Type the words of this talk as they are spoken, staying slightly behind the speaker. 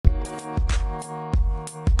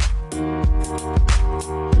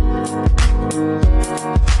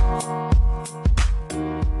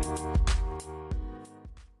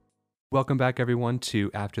welcome back, everyone,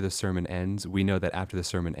 to After the Sermon Ends. We know that after the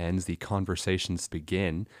sermon ends, the conversations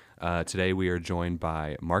begin. Today, we are joined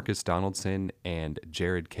by Marcus Donaldson and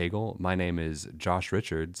Jared Cagle. My name is Josh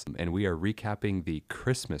Richards, and we are recapping the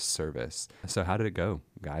Christmas service. So how did it go,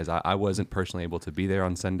 guys? I wasn't personally able to be there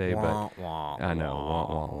on Sunday, but I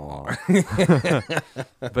know.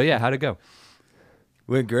 But yeah, how'd it go?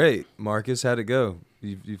 Went great. Marcus, how'd it go?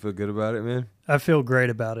 You feel good about it, man? I feel great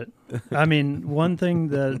about it. I mean, one thing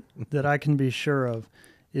that I can be sure of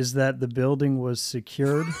is that the building was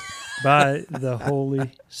secured by the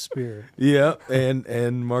Holy Spirit. Yeah,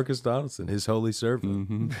 and Marcus Donaldson, his holy servant.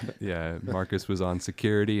 Mm-hmm. Yeah, Marcus was on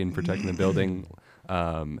security and protecting the building,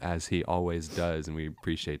 as he always does, and we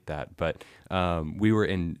appreciate that. But we were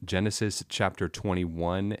in Genesis chapter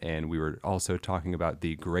 21, and we were also talking about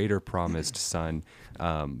the greater promised son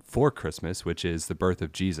for Christmas, which is the birth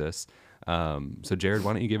of Jesus. So, Jared,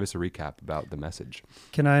 why don't you give us a recap about the message?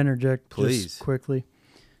 Can I interject Please. just quickly?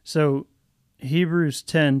 So, Hebrews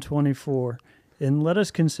 10:24, and let us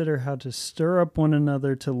consider how to stir up one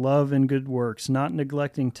another to love and good works, not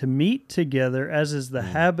neglecting to meet together, as is the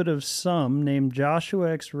habit of some, named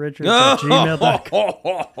Joshua X. Richards at gmail.com.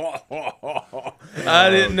 I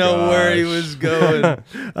didn't know where he was going.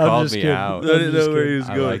 I'm Called just me kidding. out. I didn't know where he was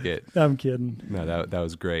I going. like it. I'm kidding. No, that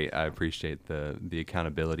was great. I appreciate the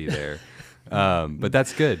accountability there. But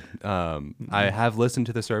that's good. I have listened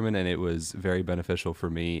to the sermon, and it was very beneficial for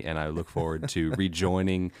me, and I look forward to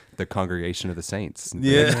rejoining the congregation of the saints the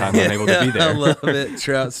next time I'm able to be there. I love it.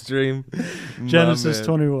 Trout Stream. Genesis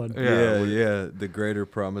My man. 21. Yeah. The greater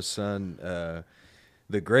promised son.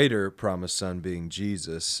 The greater promised son being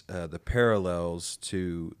Jesus. The parallels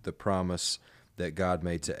to the promise that God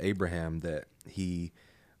made to Abraham that he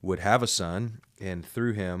would have a son, and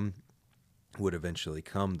through him would eventually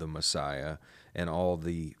come the Messiah, and all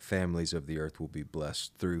the families of the earth will be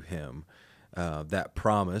blessed through him. That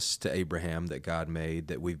promise to Abraham that God made,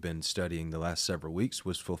 that we've been studying the last several weeks,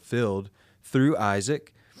 was fulfilled through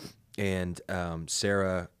Isaac, and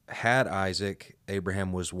Sarah had Isaac.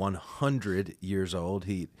 Abraham was 100 years old.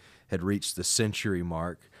 He had reached the century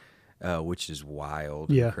mark, which is wild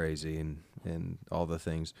and crazy, and all the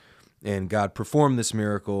things. And God performed this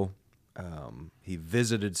miracle. He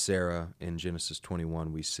visited Sarah in Genesis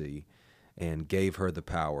 21, we see, and gave her the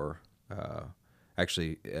power.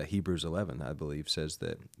 Hebrews 11, I believe, says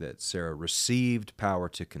that Sarah received power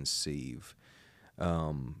to conceive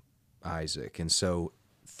Isaac. And so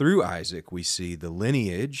through Isaac, we see the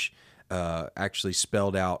lineage actually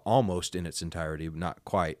spelled out almost in its entirety, but not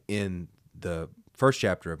quite, in the first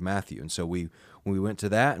chapter of Matthew. And so when we went to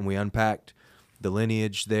that and we unpacked the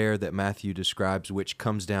lineage there that Matthew describes, which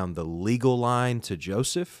comes down the legal line to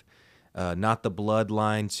Joseph, not the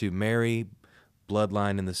bloodline to Mary,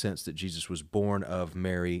 bloodline in the sense that Jesus was born of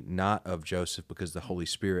Mary, not of Joseph, because the Holy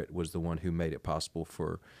Spirit was the one who made it possible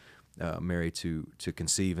for Mary to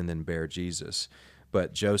conceive and then bear Jesus.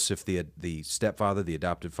 But Joseph, the stepfather, the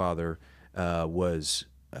adopted father, was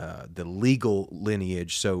the legal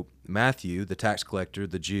lineage. So Matthew, the tax collector,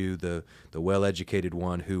 the Jew, the well-educated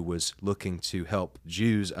one who was looking to help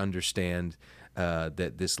Jews understand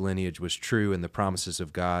that this lineage was true and the promises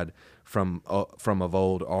of God from of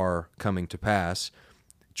old are coming to pass,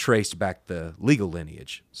 traced back the legal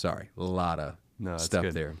lineage. Sorry, a lot of stuff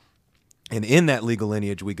good there. And in that legal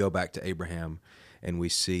lineage, we go back to Abraham, and we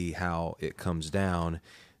see how it comes down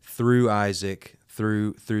through Isaac,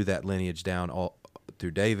 through that lineage down all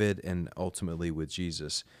through David, and ultimately with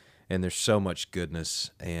Jesus. And there's so much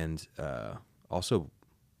goodness and also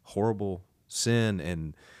horrible sin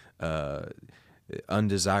and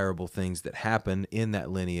undesirable things that happen in that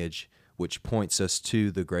lineage, which points us to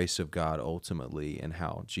the grace of God ultimately, and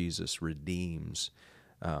how Jesus redeems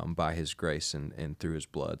by his grace and through his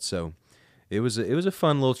blood. So it was a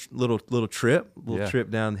fun little trip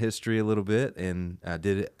down history a little bit, and I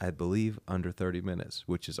did it, I believe, under 30 minutes,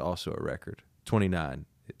 which is also a record. 29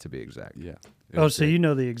 to be exact. Yeah. So you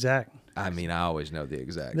know the exact. I mean, I always know the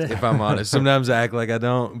exact. If I'm honest, sometimes I act like I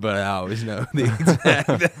don't, but I always know the exact.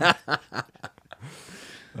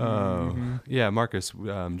 Yeah, Marcus, do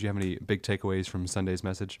you have any big takeaways from Sunday's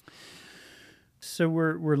message? So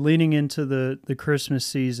we're leaning into the Christmas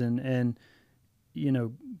season, and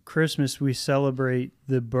Christmas, we celebrate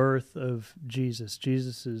the birth of Jesus.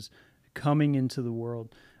 Jesus is coming into the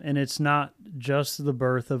world, and it's not just the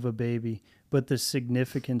birth of a baby, but the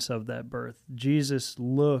significance of that birth. Jesus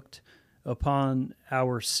looked upon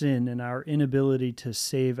our sin and our inability to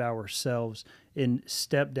save ourselves and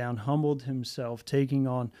stepped down, humbled himself, taking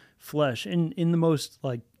on flesh in the most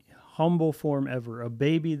humble form ever, a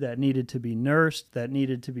baby that needed to be nursed, that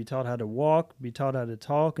needed to be taught how to walk, be taught how to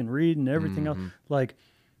talk and read and everything else. Like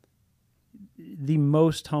the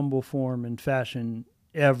most humble form and fashion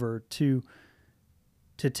ever to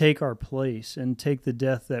take our place and take the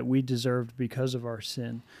death that we deserved because of our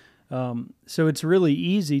sin. So it's really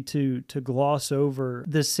easy to gloss over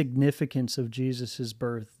the significance of Jesus's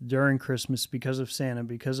birth during Christmas because of Santa,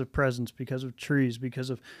 because of presents, because of trees, because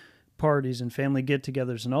of parties and family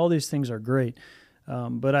get-togethers, and all these things are great.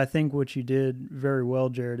 But I think what you did very well,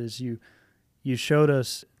 Jared, is you showed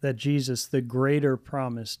us that Jesus, the greater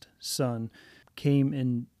promised Son, came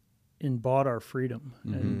and bought our freedom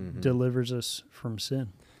and delivers us from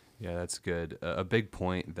sin. Yeah, that's good. A big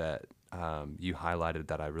point that you highlighted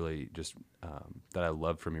that I really just that I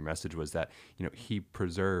loved from your message was that, you know,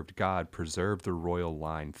 God preserved the royal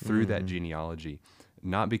line through that genealogy,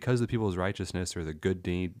 not because of people's righteousness or the good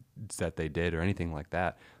deeds that they did or anything like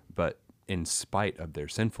that, but in spite of their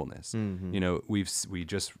sinfulness. You know, we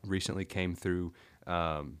just recently came through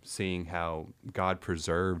seeing how God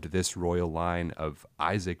preserved this royal line of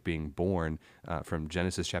Isaac being born from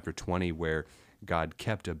Genesis chapter 20, where God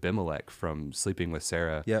kept Abimelech from sleeping with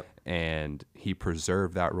Sarah, and he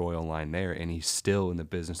preserved that royal line there, and he's still in the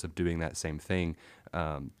business of doing that same thing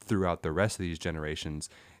throughout the rest of these generations,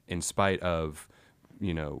 in spite of,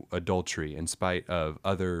 you know, adultery, in spite of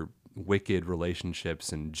other wicked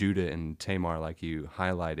relationships, and Judah and Tamar, like you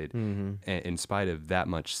highlighted. In spite of that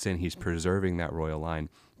much sin, he's preserving that royal line,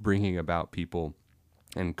 bringing about people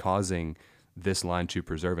and causing this line to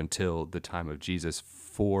preserve until the time of Jesus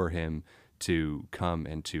for him to come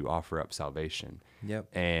and to offer up salvation.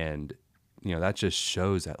 And, you know, that just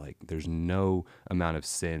shows that, like, there's no amount of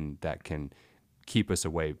sin that can keep us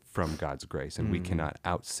away from God's grace, and we cannot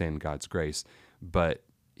out-sin God's grace, but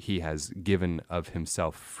he has given of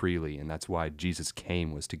himself freely, and that's why Jesus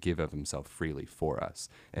came, was to give of himself freely for us.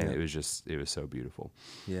 And it was so beautiful.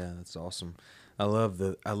 Yeah, that's awesome. I love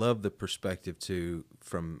the perspective too,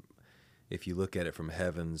 from, if you look at it from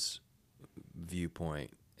heaven's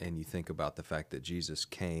viewpoint, and you think about the fact that Jesus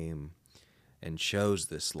came and chose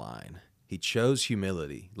this line. He chose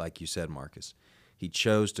humility, like you said, Marcus. He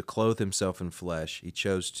chose to clothe himself in flesh. He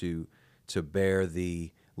chose to bear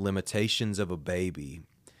the limitations of a baby,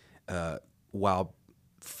 while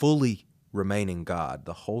fully remaining God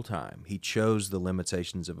the whole time. He chose the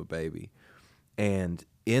limitations of a baby. And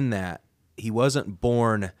in that, he wasn't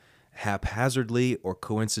born haphazardly or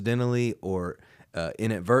coincidentally or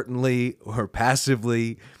inadvertently or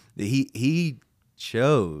passively. He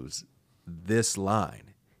chose this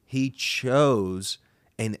line. He chose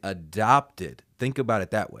and adopted. Think about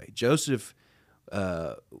it that way. Joseph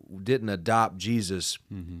didn't adopt Jesus.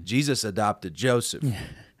 Jesus adopted Joseph.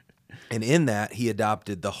 And in that, he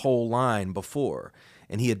adopted the whole line before.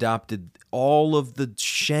 And he adopted all of the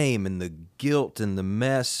shame and the guilt and the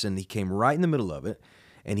mess, and he came right in the middle of it.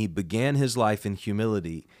 And he began his life in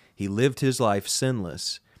humility. He lived his life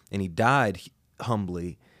sinless, and he died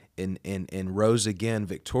humbly and rose again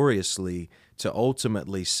victoriously to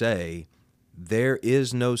ultimately say, there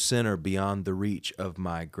is no sinner beyond the reach of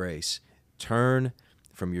my grace. Turn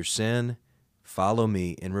from your sin, follow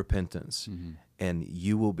me in repentance, and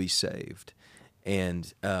you will be saved.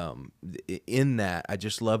 And in that, I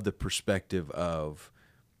just love the perspective of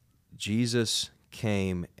Jesus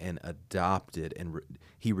came and adopted, and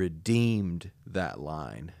he redeemed that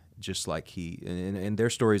line, just like and their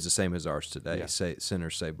story is the same as ours today.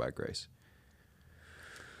 Sinners saved by grace.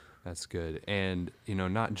 That's good. And, you know,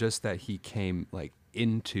 not just that he came like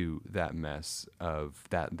into that mess of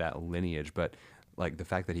that lineage, but like the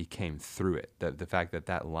fact that he came through it, that the fact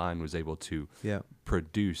that line was able to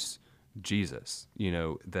produce Jesus, you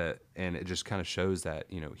know, and it just kind of shows that,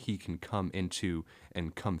 you know, he can come into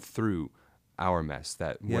and come through our mess,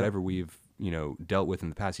 that whatever we've, you know, dealt with in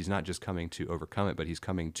the past, he's not just coming to overcome it, but he's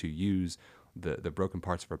coming to use the broken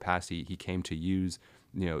parts of our past. He came to use,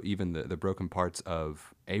 you know, even the broken parts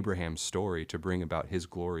of Abraham's story to bring about his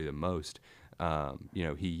glory the most. You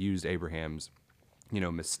know, he used Abraham's, you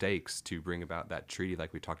know, mistakes to bring about that treaty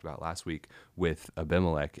like we talked about last week with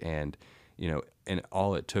Abimelech. And, you know, and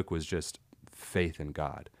all it took was just faith in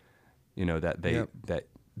God, you know, that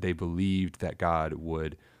they believed that God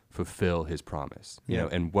would fulfill his promise, you know,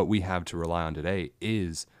 and what we have to rely on today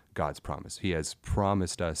is God's promise. He has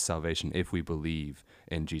promised us salvation if we believe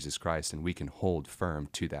in Jesus Christ, and we can hold firm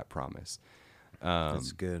to that promise.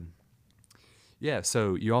 That's good. Yeah.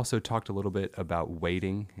 So you also talked a little bit about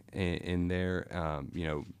waiting in there.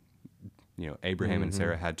 You know, Abraham and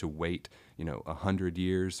Sarah had to wait, you know, 100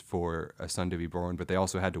 years for a son to be born, but they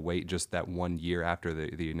also had to wait just that 1 year after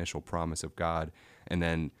the initial promise of God. And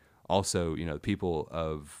then also, the people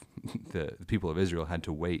of the people of Israel had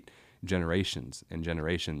to wait generations and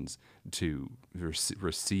generations to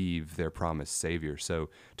receive their promised Savior. So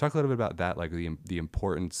talk a little bit about that, like the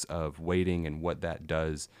importance of waiting and what that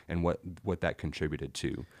does and what that contributed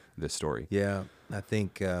to this story. Yeah, I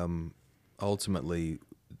think ultimately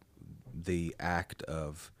the act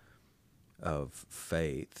of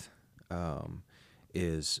faith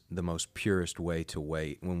is the most purest way to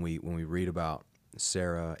wait. When we read about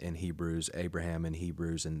Sarah in Hebrews, Abraham in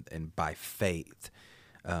Hebrews, and by faith,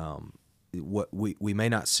 what we may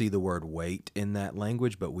not see the word wait in that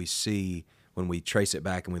language, but we see when we trace it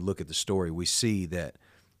back and we look at the story, we see that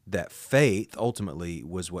faith ultimately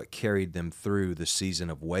was what carried them through the season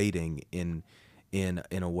of waiting in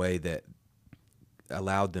a way that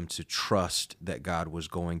allowed them to trust that God was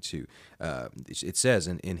going to. It says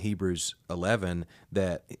in Hebrews 11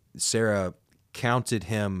 that Sarah counted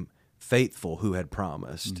him faithful who had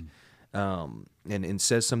promised. And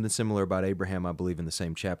says something similar about Abraham, I believe, in the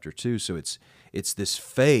same chapter too. So it's this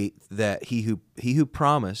faith that he who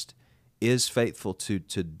promised is faithful to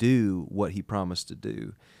do what he promised to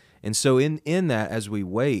do. And so in that, as we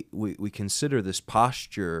wait, we consider this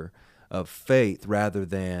posture of faith rather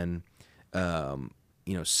than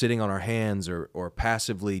sitting on our hands or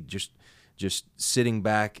passively just sitting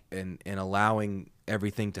back and allowing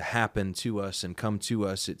everything to happen to us and come to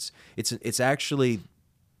us. It's actually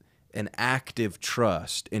an active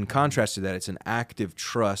trust. In contrast to that, it's an active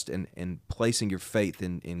trust and placing your faith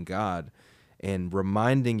in God and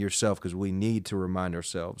reminding yourself, because we need to remind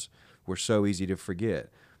ourselves. We're so easy to forget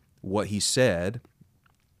what he said,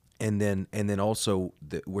 and then also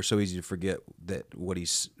that we're so easy to forget that what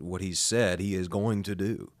he's said he is going to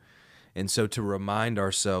do. And so to remind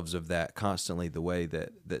ourselves of that constantly, the way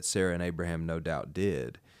that Sarah and Abraham no doubt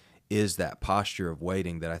did, is that posture of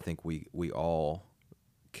waiting that I think we all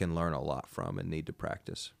can learn a lot from and need to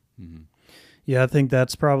practice. Mm-hmm. Yeah, I think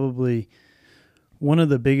that's probably one of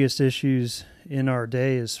the biggest issues in our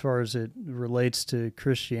day as far as it relates to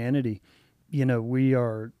Christianity. We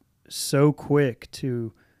are so quick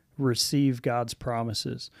to receive God's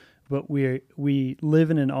promises, but we live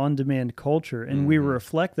in an on-demand culture, and we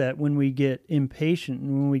reflect that when we get impatient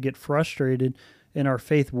and when we get frustrated and our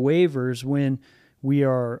faith wavers when we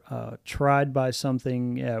are tried by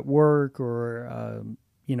something at work or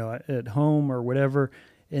at home or whatever,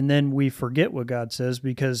 and then we forget what God says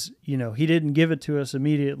because, he didn't give it to us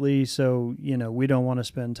immediately, so, we don't want to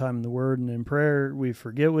spend time in the Word and in prayer. We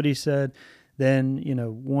forget what he said. Then,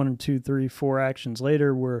 1, 2, 3, 4 actions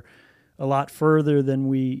later, we're a lot further than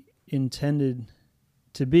we intended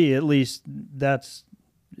to be. At least that's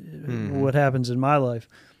what happens in my life.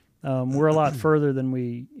 We're a lot further than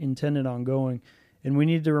we intended on going, and we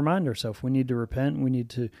need to remind ourselves. We need to repent. We need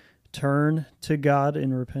to turn to God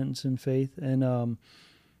in repentance and faith, and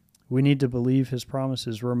we need to believe his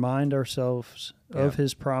promises, remind ourselves of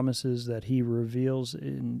his promises that he reveals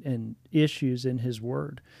and issues in his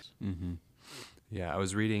word. Mm-hmm. Yeah, I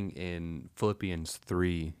was reading in Philippians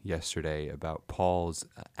 3 yesterday about Paul's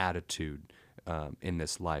attitude in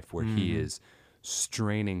this life, where he is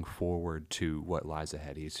straining forward to what lies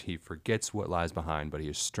ahead. He forgets what lies behind, but he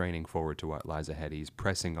is straining forward to what lies ahead. He's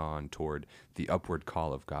pressing on toward the upward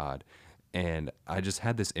call of God. And I just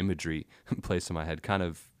had this imagery placed in my head, kind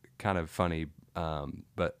of funny,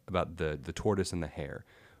 but about the tortoise and the hare,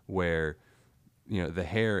 where the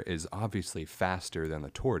hare is obviously faster than the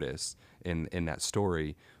tortoise in that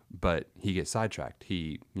story, but he gets sidetracked.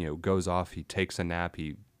 He goes off, he takes a nap,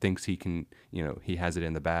 he thinks he can, he has it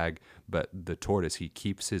in the bag, but the tortoise, he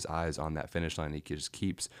keeps his eyes on that finish line. He just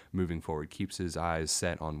keeps moving forward, keeps his eyes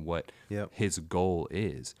set on what his goal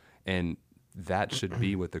is. And that should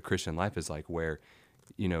be what the Christian life is like, where,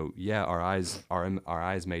 our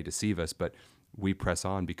eyes may deceive us, but we press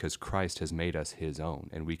on because Christ has made us his own,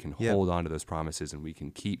 and we can hold on to those promises, and we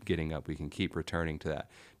can keep getting up. We can keep returning to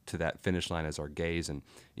that finish line as our gaze, and,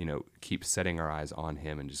 keep setting our eyes on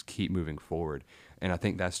him and just keep moving forward. And I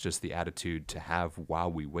think that's just the attitude to have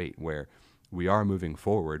while we wait, where we are moving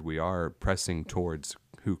forward, we are pressing towards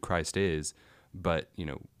who Christ is, but,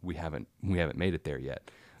 we haven't made it there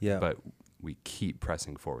yet. Yeah. But we keep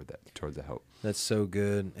pressing forward towards the hope. That's so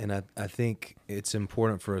good. And I think it's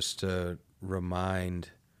important for us to remind,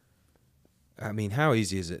 how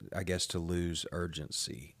easy is it, I guess, to lose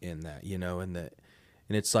urgency in that,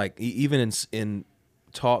 and it's like, even in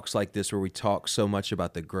talks like this, where we talk so much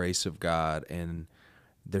about the grace of God, and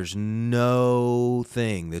there's no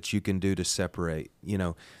thing that you can do to separate,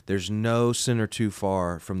 there's no sinner too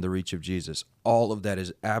far from the reach of Jesus. All of that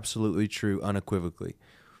is absolutely true, unequivocally.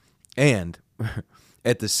 And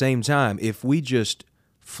at the same time, if we just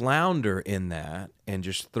flounder in that and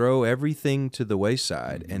just throw everything to the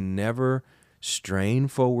wayside and never strain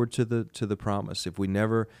forward to the promise, if we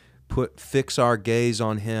never fix our gaze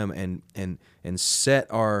on him and set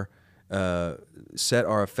our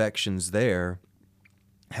affections there,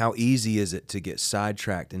 how easy is it to get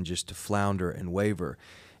sidetracked and just to flounder and waver?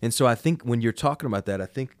 And so I think when you're talking about that, I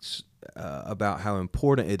think about how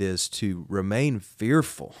important it is to remain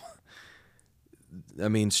fearful. I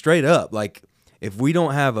mean, straight up, like, if we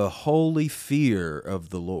don't have a holy fear of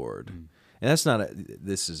the Lord, and that's not maybe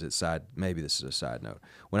this is a side note.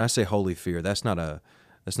 When I say holy fear, that's not a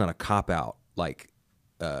cop-out, like,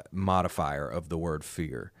 modifier of the word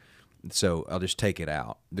fear. So I'll just take it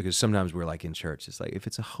out, because sometimes we're like in church, it's like, if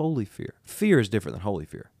it's a holy fear, fear is different than holy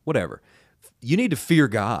fear. Whatever. You need to fear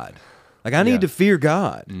God. Like, I need to fear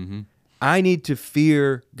God. Mm-hmm. I need to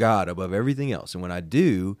fear God above everything else. And when I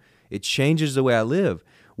do, it changes the way I live.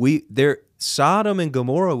 Sodom and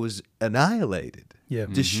Gomorrah was annihilated,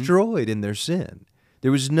 destroyed in their sin.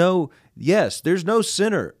 There's no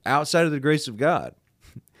sinner outside of the grace of God.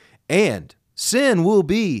 And sin will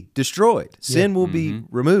be destroyed. Sin will be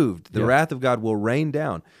removed. The wrath of God will rain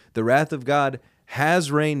down. The wrath of God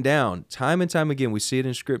has rained down time and time again. We see it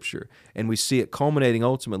in Scripture, and we see it culminating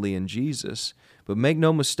ultimately in Jesus. But make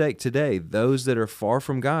no mistake today, those that are far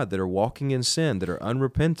from God, that are walking in sin, that are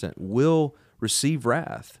unrepentant, will receive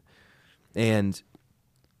wrath. And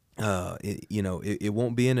it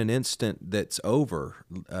won't be in an instant that's over,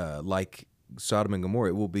 like Sodom and Gomorrah.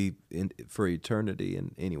 It will be for eternity.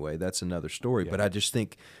 And anyway, that's another story. But I just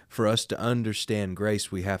think for us to understand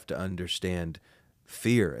grace, we have to understand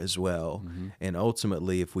fear as well. Mm-hmm. And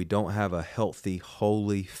ultimately, if we don't have a healthy,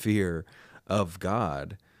 holy fear of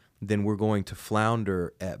God, then we're going to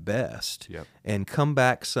flounder at best and come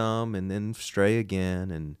back some and then stray again.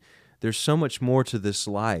 And there's so much more to this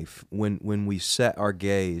life when we set our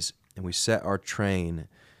gaze and we set our train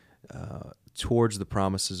towards the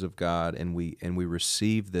promises of God, and we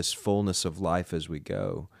receive this fullness of life as we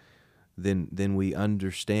go. Then we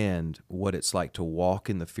understand what it's like to walk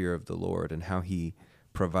in the fear of the Lord and how He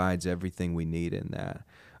provides everything we need in that.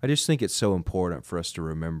 I just think it's so important for us to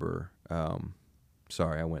remember.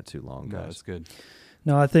 Sorry, I went too long, guys. No, that's good.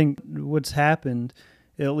 No, I think what's happened,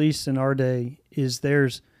 at least in our day, is there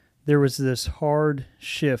was this hard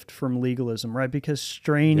shift from legalism, right? Because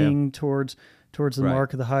straining towards the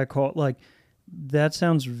mark of the high call, like, that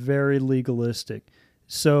sounds very legalistic.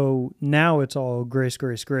 So now it's all grace,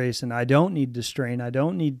 grace, grace, and I don't need to strain. I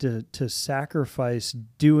don't need to sacrifice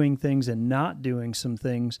doing things and not doing some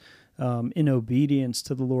things in obedience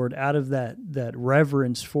to the Lord out of that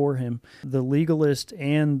reverence for Him. The legalist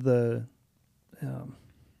and the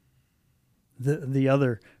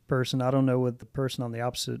other person, I don't know what the person on the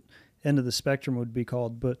opposite end of the spectrum would be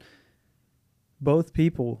called, but both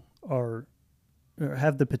people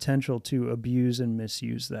have the potential to abuse and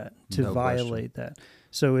misuse that, to violate that.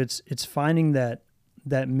 So it's finding that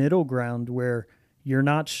middle ground where you're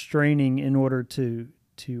not straining in order to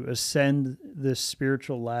ascend this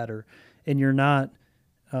spiritual ladder, and you're not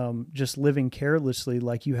just living carelessly,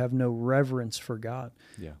 like you have no reverence for God.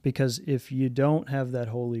 Yeah. Because if you don't have that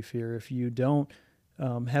holy fear, if you don't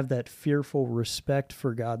have that fearful respect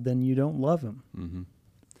for God, then you don't love Him. Mm-hmm.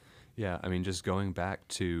 Yeah, I mean, just going back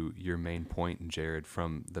to your main point, Jared,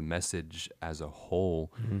 from the message as a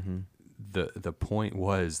whole, the point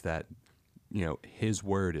was that, His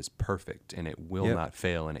word is perfect, and it will not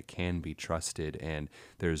fail, and it can be trusted, and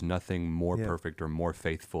there's nothing more perfect or more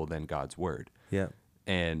faithful than God's word. Yeah.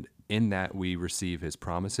 And in that we receive His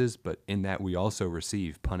promises, but in that we also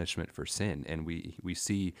receive punishment for sin, and we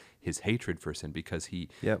see His hatred for sin, because He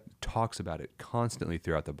talks about it constantly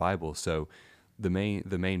throughout the Bible. So the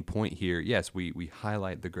main point here, yes, we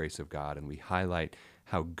highlight the grace of God, and we highlight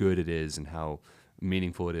how good it is and how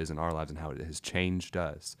meaningful it is in our lives and how it has changed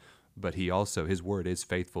us. But His word is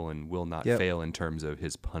faithful and will not fail in terms of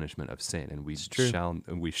His punishment of sin, and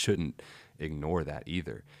we shouldn't ignore that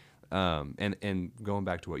either. And going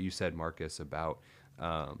back to what you said, Marcus, about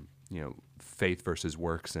faith versus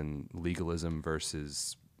works and legalism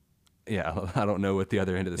versus I don't know what the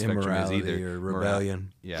other end of the spectrum is either. Or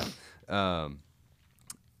rebellion. I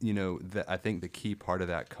think the key part of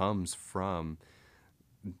that comes from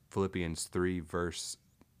Philippians 3 verse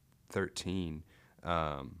 13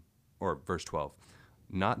 or verse 12.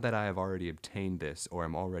 Not that I have already obtained this or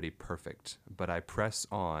am already perfect, but I press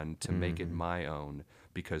on to make it my own,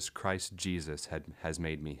 because Christ Jesus has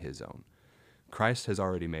made me His own. Christ has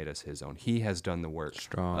already made us His own. He has done the work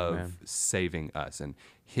of saving us, and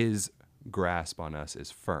His grasp on us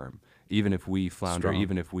is firm. Even if we flounder,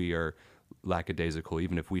 even if we are lackadaisical,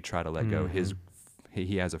 even if we try to let go,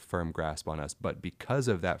 he has a firm grasp on us. But because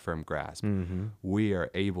of that firm grasp, we are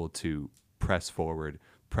able to press forward,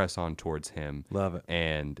 press on towards him. Love it.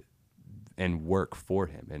 And work for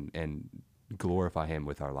him and glorify him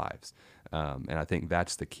with our lives. And I think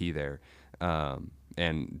that's the key there.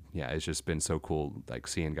 And yeah, it's just been so cool, like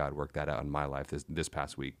seeing God work that out in my life this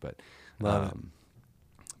past week. But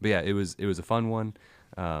yeah, it was a fun one.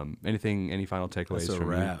 Any final takeaways That's a from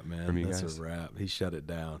wrap, you, man. from you That's guys? a wrap. He shut it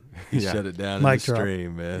down. He Yeah. shut it down in Mic the drop.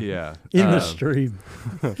 stream, man. Yeah. In the stream.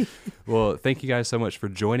 Well, thank you guys so much for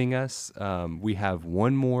joining us. We have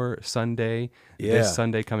one more Sunday. Yeah. This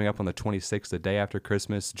Sunday coming up on the 26th, the day after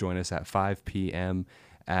Christmas. Join us at 5 p.m.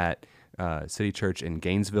 at City Church in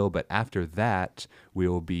Gainesville. But after that, we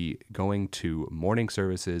will be going to morning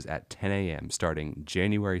services at 10 a.m. starting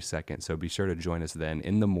January 2nd. So be sure to join us then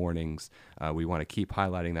in the mornings. We want to keep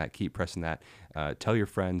highlighting that, keep pressing that. Tell your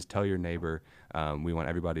friends, tell your neighbor. We want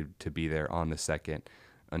everybody to be there on the 2nd.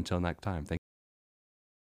 Until next time, thank